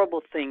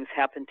horrible things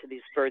happened to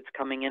these birds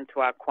coming into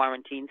our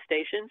quarantine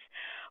stations.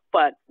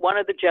 But one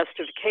of the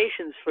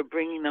justifications for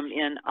bringing them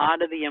in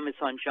out of the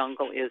Amazon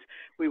jungle is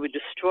we were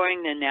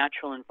destroying their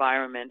natural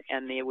environment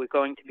and they were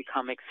going to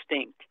become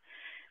extinct.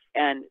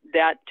 And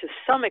that to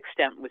some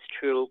extent was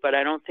true, but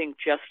I don't think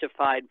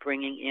justified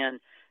bringing in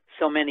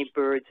so many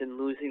birds and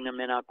losing them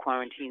in our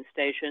quarantine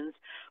stations.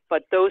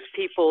 But those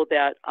people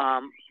that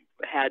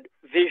had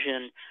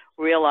vision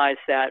realized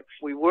that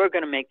we were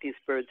going to make these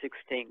birds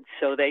extinct.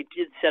 So they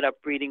did set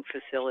up breeding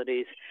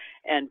facilities.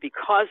 And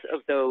because of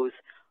those,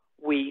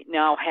 we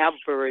now have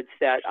birds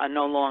that are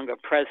no longer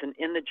present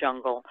in the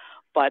jungle,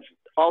 but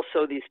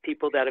also these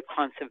people that are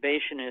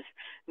conservationists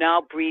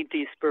now breed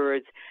these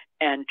birds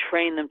and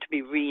train them to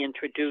be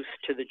reintroduced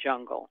to the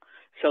jungle.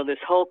 So this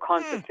whole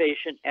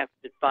conservation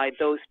effort by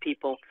those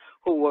people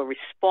who were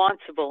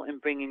responsible in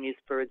bringing these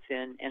birds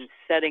in and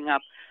setting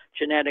up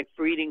genetic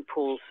breeding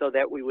pools so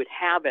that we would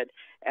have it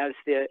as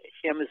the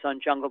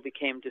Amazon jungle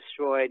became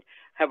destroyed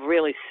have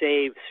really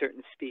saved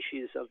certain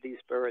species of these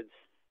birds.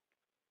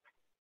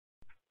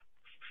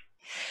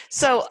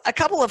 So a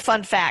couple of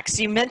fun facts.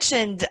 You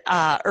mentioned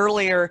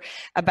earlier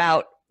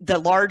about the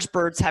large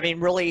birds having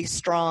really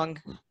strong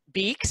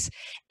beaks.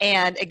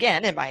 And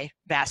again, in my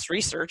vast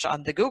research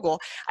on the Google,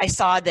 I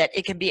saw that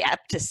it can be up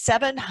to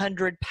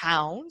 700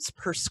 pounds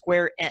per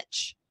square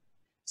inch.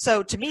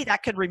 So to me,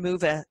 that could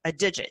remove a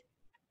digit.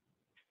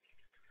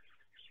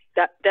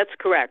 That's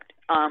correct.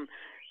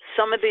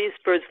 Some of these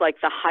birds, like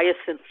the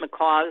hyacinth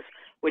macaws,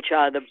 which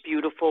are the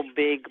beautiful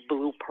big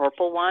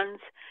blue-purple ones,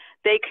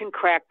 they can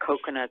crack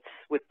coconuts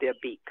with their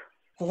beak.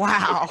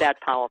 Wow. It's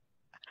that powerful.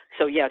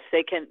 So yes,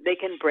 they can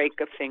break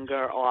a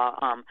finger or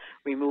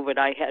remove it.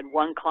 I had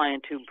one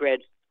client who bred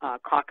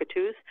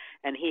cockatoos,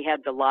 and he had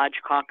the large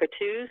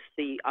cockatoos,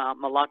 the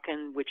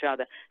Moluccan, which are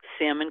the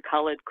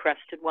salmon-colored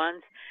crested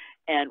ones.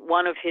 And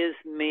one of his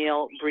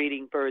male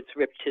breeding birds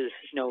ripped his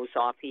nose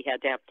off. He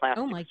had to have plastic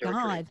surgery. Oh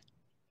my God.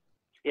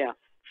 Yeah.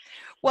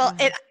 Well,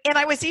 and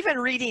I was even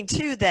reading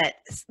too that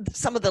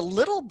some of the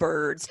little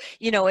birds,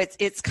 you know,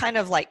 it's kind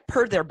of like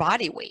per their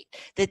body weight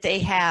that they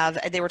have.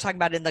 They were talking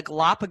about in the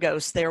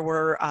Galapagos, there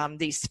were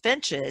these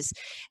finches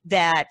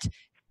that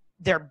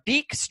their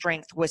beak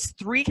strength was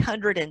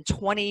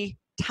 320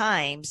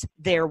 times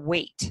their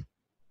weight.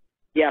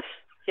 Yes.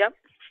 Yep.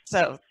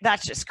 So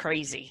that's just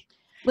crazy.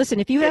 Listen,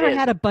 if you've ever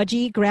had a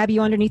budgie grab you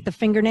underneath the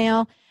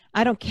fingernail,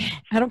 I don't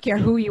care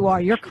who you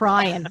are. You're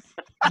crying.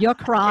 You're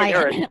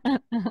crying.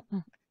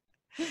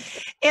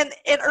 And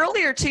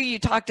earlier too, you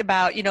talked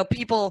about, you know,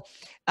 people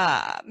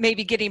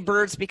maybe getting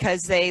birds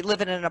because they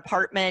live in an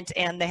apartment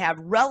and they have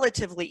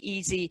relatively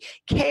easy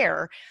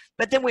care.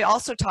 But then we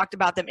also talked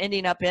about them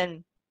ending up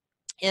in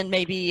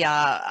maybe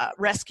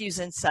rescues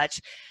and such.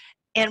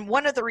 And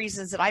one of the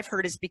reasons that I've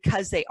heard is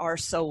because they are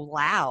so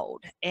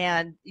loud,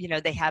 and you know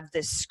they have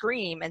this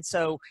scream, and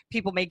so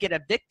people may get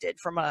evicted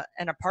from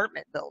an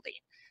apartment building.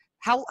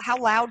 How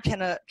loud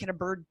can a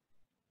bird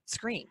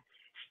scream?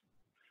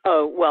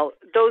 Oh, well,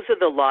 those are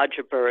the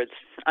larger birds.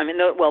 I mean,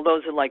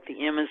 those are like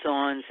the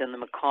Amazons and the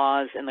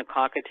macaws and the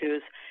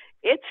cockatoos.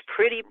 It's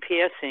pretty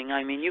piercing.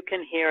 I mean, you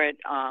can hear it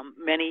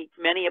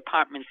many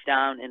apartments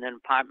down in an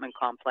apartment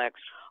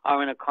complex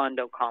or in a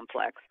condo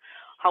complex.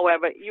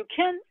 However, you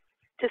can,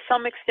 to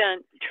some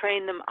extent,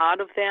 train them out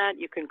of that.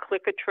 You can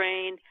click a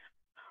train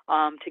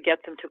to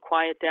get them to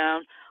quiet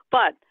down.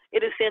 But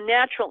it is their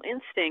natural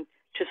instinct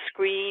to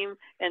scream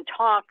and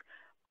talk,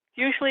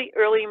 usually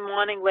early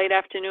morning, late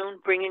afternoon,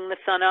 bringing the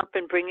sun up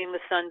and bringing the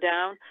sun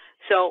down.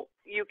 So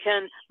you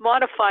can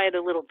modify it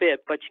a little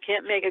bit, but you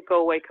can't make it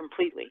go away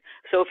completely.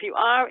 So if you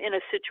are in a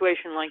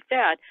situation like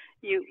that,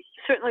 you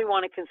certainly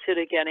want to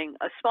consider getting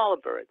a smaller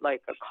bird,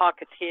 like a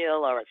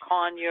cockatiel or a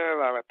conure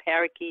or a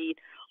parakeet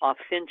or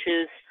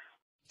finches.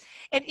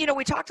 And, you know,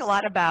 we talked a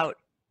lot about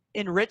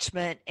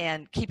enrichment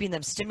and keeping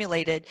them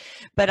stimulated,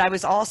 but I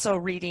was also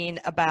reading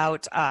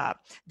about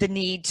the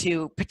need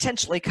to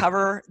potentially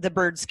cover the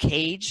bird's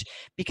cage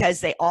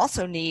because they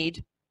also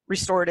need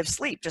restorative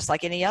sleep, just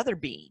like any other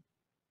being.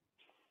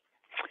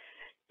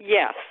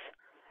 Yes.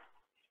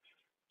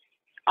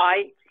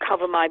 I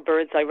cover my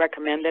birds. I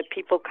recommend that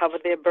people cover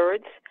their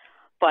birds,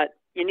 but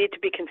you need to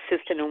be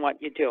consistent in what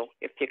you do.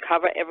 If you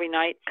cover every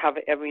night,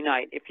 cover every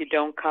night. If you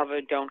don't cover,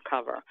 don't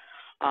cover.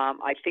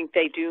 I think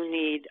they do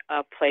need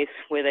a place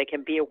where they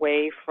can be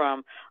away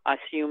from us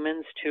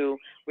humans to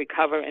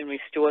recover and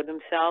restore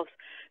themselves.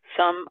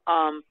 Some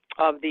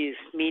of these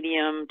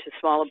medium to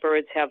smaller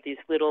birds have these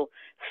little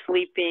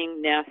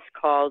sleeping nests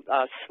called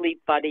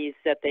sleep buddies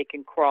that they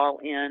can crawl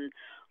in.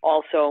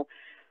 Also,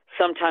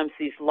 sometimes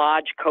these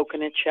large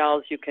coconut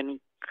shells, you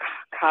can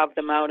carve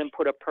them out and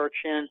put a perch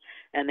in,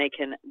 and they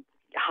can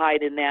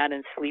hide in that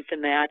and sleep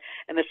in that.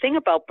 And the thing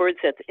about birds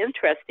that's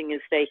interesting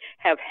is they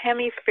have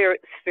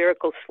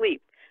hemispherical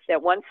sleep,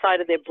 that one side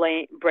of their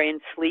brain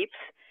sleeps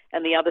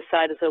and the other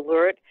side is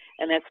alert,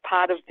 and that's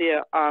part of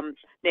their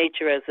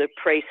nature as a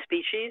prey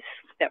species,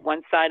 that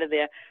one side of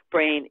their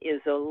brain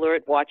is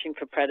alert, watching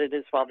for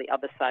predators, while the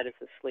other side is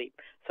asleep.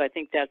 So I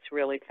think that's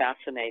really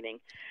fascinating.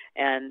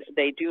 And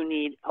they do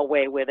need a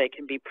way where they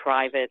can be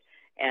private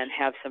and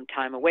have some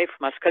time away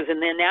from us, because in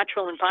their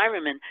natural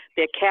environment,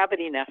 they're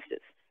cavity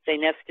nesters. They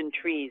nest in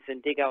trees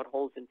and dig out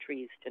holes in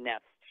trees to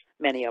nest,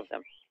 many of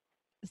them.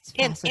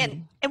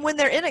 And when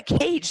they're in a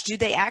cage, do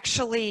they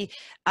actually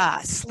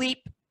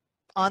sleep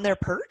on their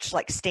perch,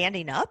 like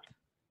standing up?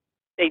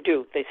 They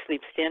do. They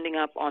sleep standing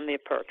up on their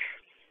perch.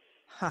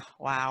 Huh,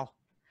 wow.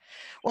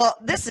 Well,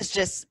 this has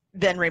just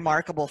been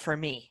remarkable for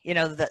me. You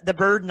know, the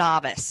bird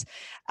novice.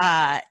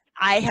 I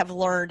have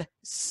learned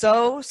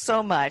so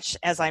much,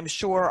 as I'm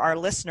sure our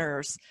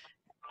listeners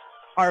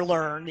are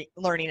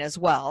learning as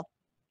well.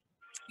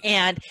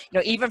 And, you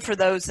know, even for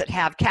those that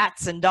have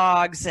cats and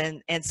dogs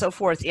and so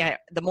forth, yeah,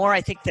 the more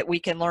I think that we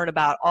can learn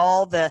about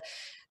all the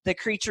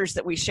creatures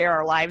that we share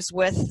our lives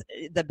with,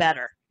 the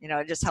better. You know,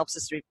 it just helps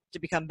us to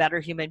become better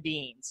human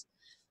beings.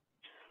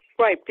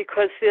 Right,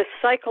 because their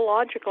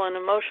psychological and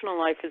emotional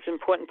life is an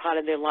important part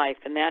of their life,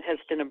 and that has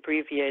been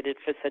abbreviated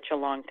for such a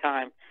long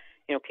time.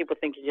 You know, people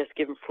think you just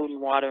give them food and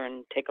water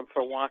and take them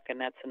for a walk, and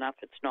that's enough.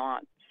 It's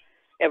not.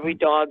 every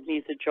dog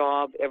needs a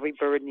job. Every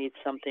bird needs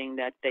something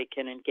that they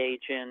can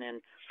engage in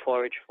and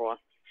forage for.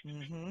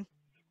 Mm-hmm.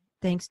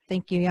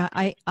 Thank you. Yeah,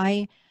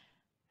 I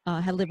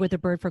had lived with a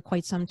bird for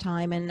quite some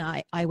time, and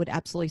I would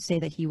absolutely say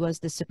that he was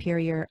the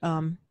superior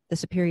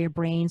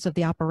brains of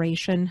the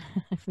operation.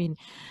 I mean,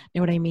 you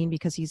know what I mean?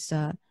 Because he's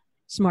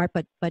smart,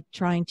 but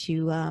trying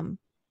to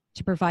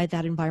provide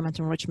that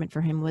environmental enrichment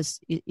for him was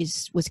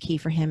key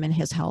for him and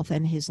his health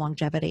and his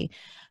longevity.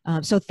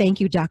 So thank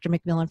you, Dr.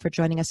 McMillan, for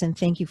joining us, and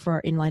thank you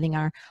for enlightening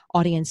our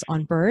audience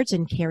on birds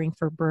and caring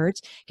for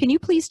birds. Can you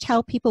please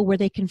tell people where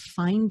they can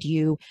find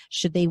you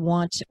should they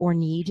want or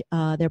need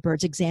their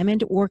birds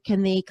examined, or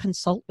can they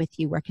consult with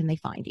you? Where can they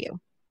find you?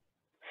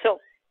 So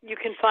you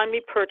can find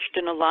me perched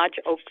in a large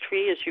oak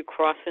tree as you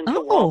cross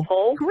into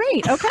Walpole.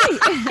 Great. Okay.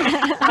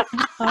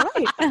 All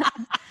right.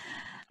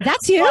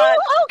 That's you?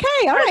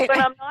 Okay, all right.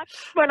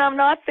 When I'm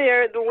not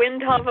there, the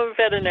Windhover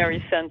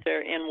Veterinary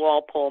Center in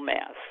Walpole,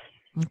 Mass.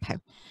 Okay.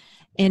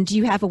 And do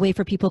you have a way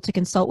for people to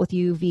consult with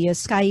you via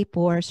Skype,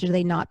 or should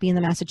they not be in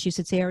the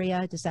Massachusetts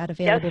area? Is that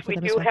available for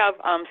them as well? Yes,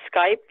 we do have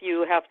Skype.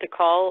 You have to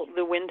call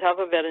the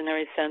Windhover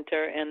Veterinary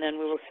Center, and then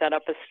we will set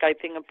up a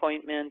Skyping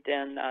appointment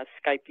and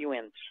Skype you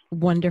in.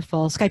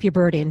 Wonderful. Skype your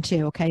bird in,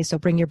 too, okay? So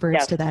bring your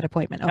birds to that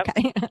appointment,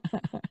 okay? Yep.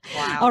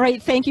 Wow. All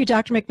right. Thank you,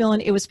 Dr.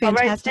 McMillan. It was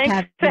fantastic having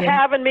you. Thanks for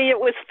having me. It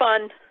was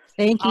fun.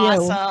 Thank you.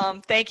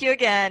 Awesome. Thank you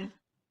again.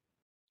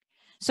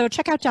 So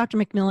check out Dr.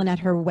 McMillan at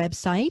her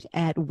website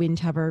at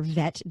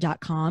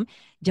windhovervet.com,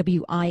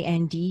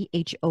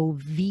 WINDHOVER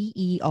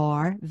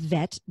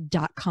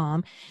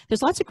vet.com.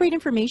 There's lots of great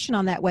information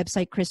on that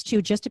website, Chris,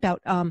 too, just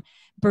about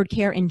bird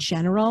care in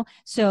general.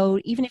 So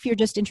even if you're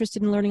just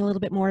interested in learning a little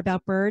bit more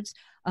about birds,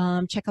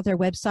 check out their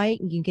website.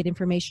 You can get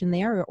information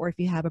there, or if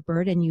you have a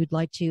bird and you'd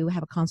like to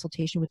have a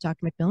consultation with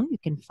Dr. McMillan, you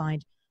can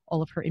find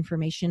all of her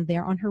information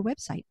there on her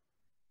website.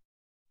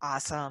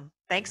 Awesome.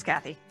 Thanks,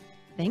 Cathy.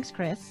 Thanks,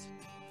 Chris.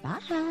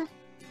 Bye.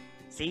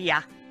 See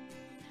ya.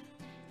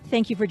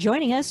 Thank you for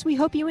joining us. We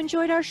hope you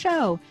enjoyed our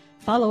show.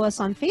 Follow us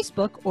on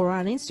Facebook or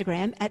on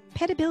Instagram at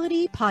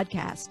PetAbility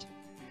Podcast.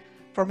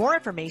 For more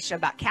information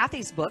about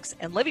Cathy's books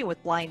and living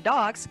with blind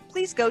dogs,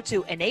 please go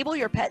to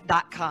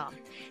enableyourpet.com.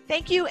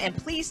 Thank you, and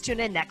please tune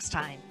in next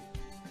time.